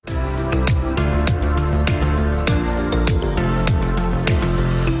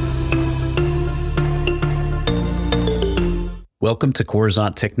Welcome to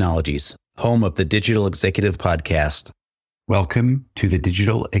Coruzant Technologies, home of the Digital Executive Podcast. Welcome to the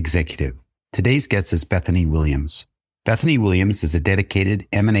Digital Executive. Today's guest is Bethany Williams. Bethany Williams is a dedicated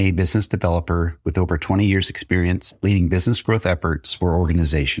M&A business developer with over 20 years experience leading business growth efforts for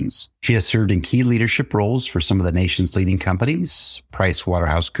organizations. She has served in key leadership roles for some of the nation's leading companies, Price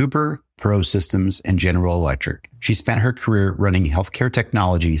Waterhouse Cooper, Perot Systems, and General Electric. She spent her career running healthcare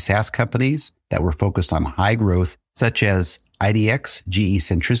technology SaaS companies that were focused on high growth, such as IDX, GE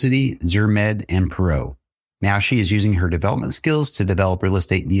Centricity, Zirmed, and Perot. Now she is using her development skills to develop real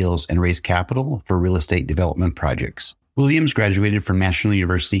estate deals and raise capital for real estate development projects. Williams graduated from National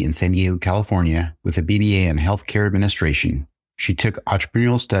University in San Diego, California, with a BBA in healthcare administration. She took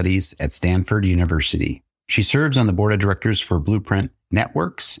entrepreneurial studies at Stanford University. She serves on the board of directors for Blueprint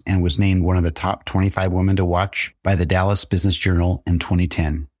Networks and was named one of the top 25 women to watch by the Dallas Business Journal in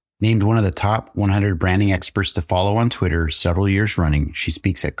 2010. Named one of the top 100 branding experts to follow on Twitter several years running, she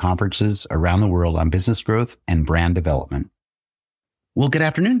speaks at conferences around the world on business growth and brand development. Well, good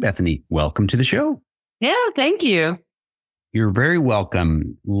afternoon, Bethany. Welcome to the show. Yeah, thank you. You're very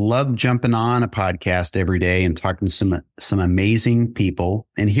welcome. Love jumping on a podcast every day and talking to some amazing people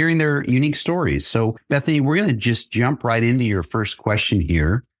and hearing their unique stories. So, Bethany, we're going to just jump right into your first question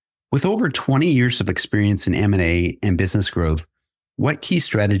here. With over 20 years of experience in M&A and business growth, what key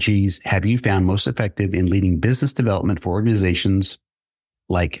strategies have you found most effective in leading business development for organizations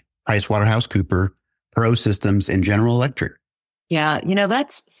like Price Waterhouse Cooper, Perot Systems, and General Electric? Yeah,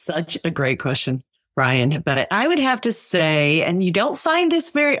 that's such a great question, Ryan. But I would have to say, and you don't find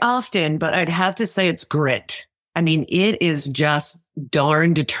this very often, but I'd have to say it's grit. I mean, it is just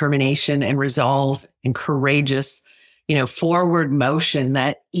darn determination and resolve and courageous, forward motion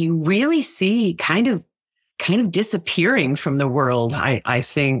that you really see kind of disappearing from the world. I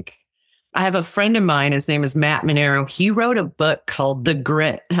think I have a friend of mine, his name is Matt Monero. He wrote a book called The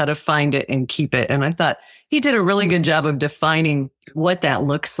Grit, How to Find It and Keep It. And I thought he did a really good job of defining what that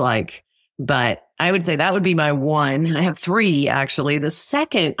looks like. But I would say that would be my one. I have three, actually. The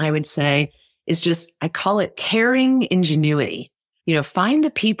second I would say is just, I call it caring ingenuity. Find the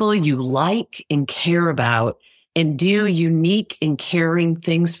people you like and care about and do unique and caring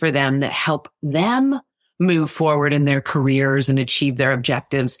things for them that help them move forward in their careers and achieve their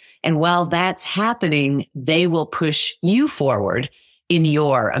objectives. And while that's happening, they will push you forward in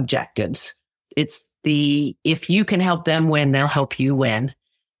your objectives. It's if you can help them win, they'll help you win.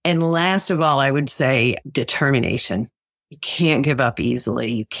 And last of all, I would say determination. You can't give up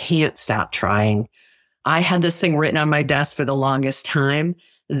easily. You can't stop trying. I had this thing written on my desk for the longest time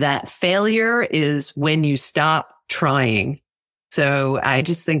that failure is when you stop trying. So I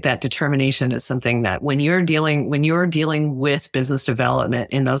just think that determination is something that when you're dealing with business development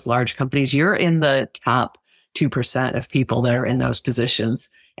in those large companies, you're in the top 2% of people that are in those positions,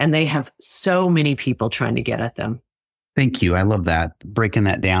 and they have so many people trying to get at them. Thank you. I love that. Breaking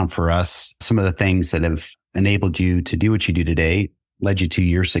that down for us, some of the things that have enabled you to do what you do today, led you to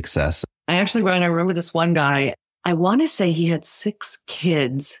your success. I remember this one guy, I want to say he had 6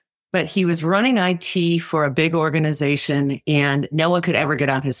 kids. But he was running IT for a big organization and no one could ever get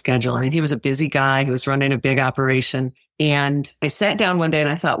on his schedule. I mean, he was a busy guy. He was running a big operation. And I sat down one day and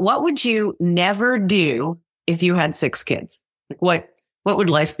I thought, what would you never do if you had 6 kids? What would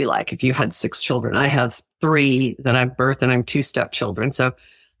life be like if you had 6 children? I have 3 that I've birthed and I'm 2 stepchildren. So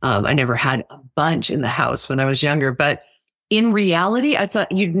I never had a bunch in the house when I was younger. But in reality, I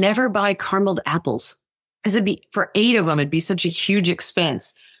thought you'd never buy carameled apples because for 8 of them, it'd be such a huge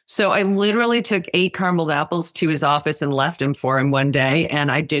expense. So I literally took 8 carameled apples to his office and left him for him one day. And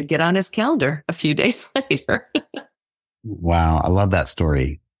I did get on his calendar a few days later. Wow. I love that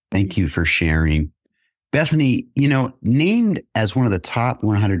story. Thank you for sharing. Bethany, named as one of the top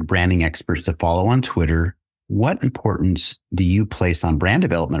 100 branding experts to follow on Twitter, what importance do you place on brand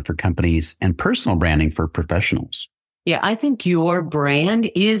development for companies and personal branding for professionals? Yeah, I think your brand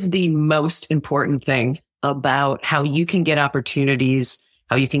is the most important thing about how you can get opportunities,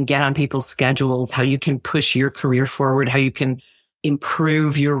 how you can get on people's schedules, how you can push your career forward, how you can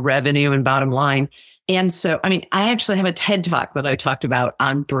improve your revenue and bottom line. And so, I actually have a TED Talk that I talked about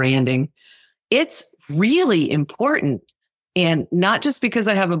on branding. It's really important. And not just because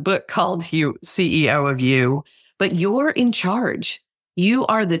I have a book called You, CEO of You, but you're in charge. You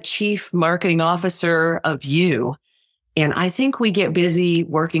are the chief marketing officer of you. And I think we get busy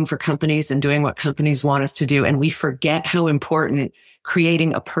working for companies and doing what companies want us to do. And we forget how important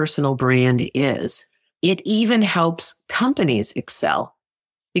creating a personal brand is. It even helps companies excel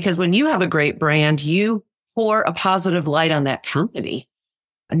because when you have a great brand, you pour a positive light on that company.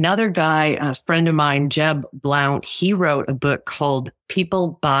 Another guy, a friend of mine, Jeb Blount, he wrote a book called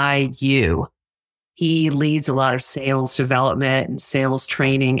People Buy You. He leads a lot of sales development and sales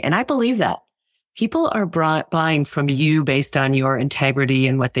training. And I believe that people are buying from you based on your integrity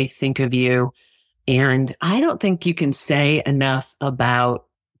and what they think of you. And I don't think you can say enough about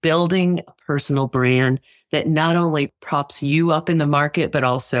building a personal brand that not only props you up in the market, but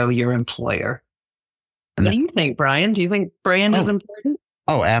also your employer. What do you think, Brian? Do you think brand is important?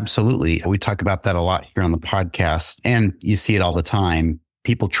 Oh, absolutely. We talk about that a lot here on the podcast, and you see it all the time.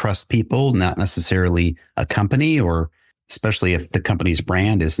 People trust people, not necessarily a company, or especially if the company's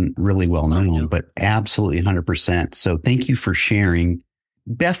brand isn't really well known, but absolutely 100%. So thank you for sharing.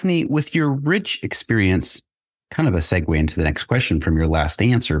 Bethany, with your rich experience, kind of a segue into the next question from your last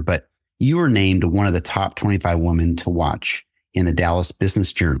answer, but you were named one of the top 25 women to watch in the Dallas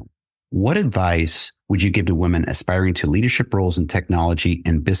Business Journal. What advice would you give to women aspiring to leadership roles in technology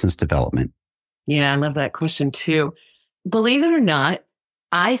and business development? Yeah, I love that question too. Believe it or not,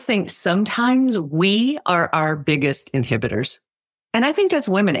 I think sometimes we are our biggest inhibitors. And I think that's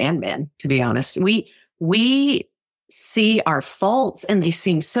women and men, to be honest. We see our faults and they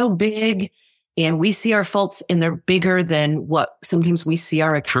seem so big, and we see our faults and they're bigger than what sometimes we see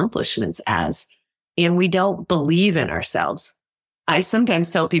our accomplishments as. And we don't believe in ourselves. I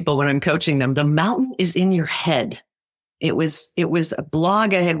sometimes tell people when I'm coaching them, the mountain is in your head. It was a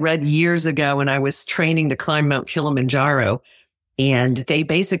blog I had read years ago when I was training to climb Mount Kilimanjaro. And they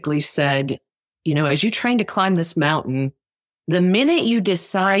basically said, you know, as you train to climb this mountain, the minute you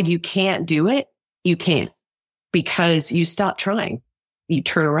decide you can't do it, you can't, because you stop trying. You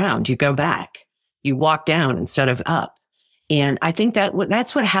turn around, you go back, you walk down instead of up. And I think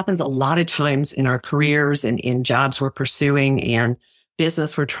that's what happens a lot of times in our careers and in jobs we're pursuing and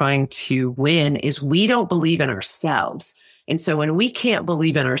business we're trying to win, is we don't believe in ourselves. And so when we can't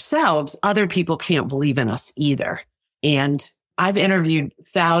believe in ourselves, other people can't believe in us either. And I've interviewed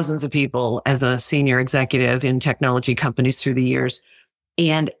thousands of people as a senior executive in technology companies through the years.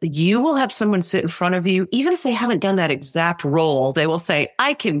 And you will have someone sit in front of you, even if they haven't done that exact role, they will say,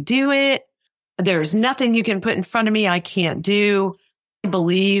 I can do it. There's nothing you can put in front of me I can't do. I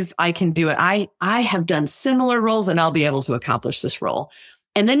believe I can do it. I have done similar roles and I'll be able to accomplish this role.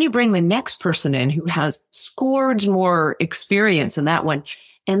 And then you bring the next person in who has scores more experience in that one.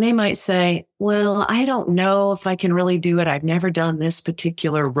 And they might say, well, I don't know if I can really do it. I've never done this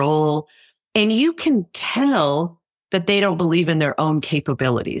particular role. And you can tell that they don't believe in their own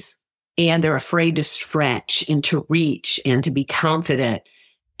capabilities and they're afraid to stretch and to reach and to be confident.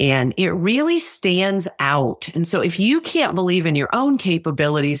 And it really stands out. And so if you can't believe in your own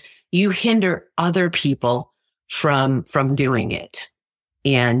capabilities, you hinder other people from doing it.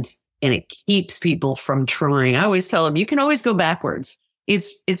 And it keeps people from trying. I always tell them, you can always go backwards.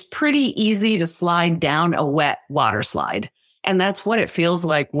 It's pretty easy to slide down a wet water slide. And that's what it feels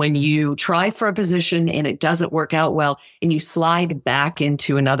like when you try for a position and it doesn't work out well and you slide back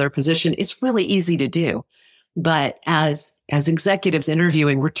into another position. It's really easy to do. But as executives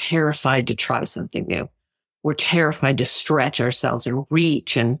interviewing, we're terrified to try something new. We're terrified to stretch ourselves and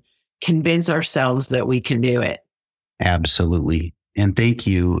reach and convince ourselves that we can do it. Absolutely. And thank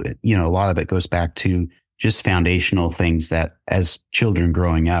you. You know, a lot of it goes back to just foundational things that as children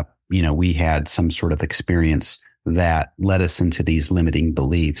growing up, you know, we had some sort of experience that led us into these limiting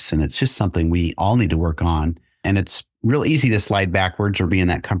beliefs. And it's just something we all need to work on. And it's real easy to slide backwards or be in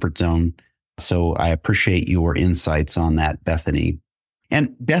that comfort zone. So I appreciate your insights on that, Bethany.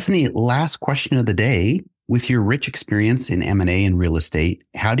 And Bethany, last question of the day. With your rich experience in M&A and real estate,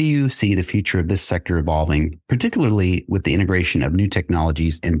 how do you see the future of this sector evolving, particularly with the integration of new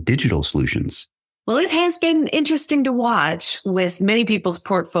technologies and digital solutions? Well, it has been interesting to watch with many people's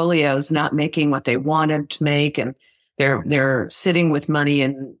portfolios not making what they wanted to make. And they're sitting with money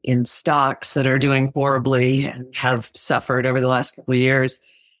in stocks that are doing horribly and have suffered over the last couple of years.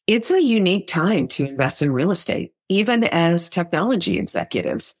 It's a unique time to invest in real estate, even as technology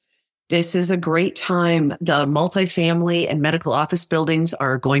executives. This is a great time. The multifamily and medical office buildings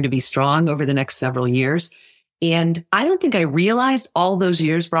are going to be strong over the next several years. And I don't think I realized all those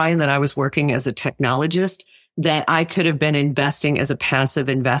years, Brian, that I was working as a technologist, that I could have been investing as a passive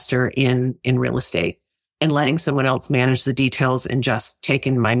investor in real estate and letting someone else manage the details and just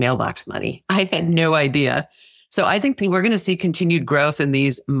taking my mailbox money. I had no idea. So I think we're going to see continued growth in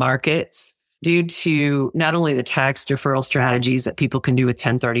these markets due to not only the tax deferral strategies that people can do with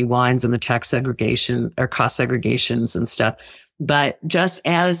 1031s and the tax segregation or cost segregations and stuff, but just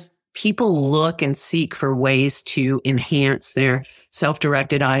as people look and seek for ways to enhance their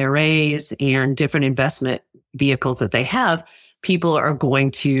self-directed IRAs and different investment vehicles that they have, people are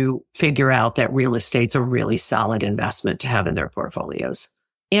going to figure out that real estate's a really solid investment to have in their portfolios.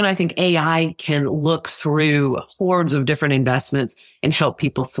 And I think AI can look through hordes of different investments and help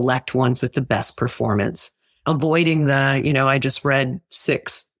people select ones with the best performance, avoiding the, I just read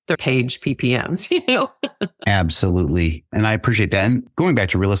 6-page PPMs, Absolutely. And I appreciate that. And going back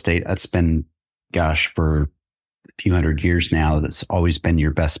to real estate, that's been, for a few hundred years now, that's always been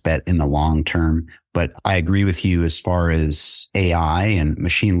your best bet in the long term. But I agree with you as far as AI and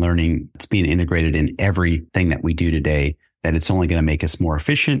machine learning, it's being integrated in everything that we do today, that it's only going to make us more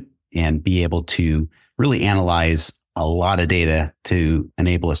efficient and be able to really analyze a lot of data to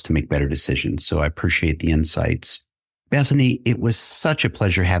enable us to make better decisions. So I appreciate the insights. Bethany, it was such a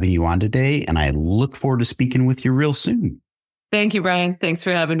pleasure having you on today, and I look forward to speaking with you real soon. Thank you, Brian. Thanks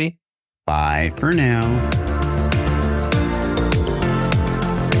for having me. Bye for now.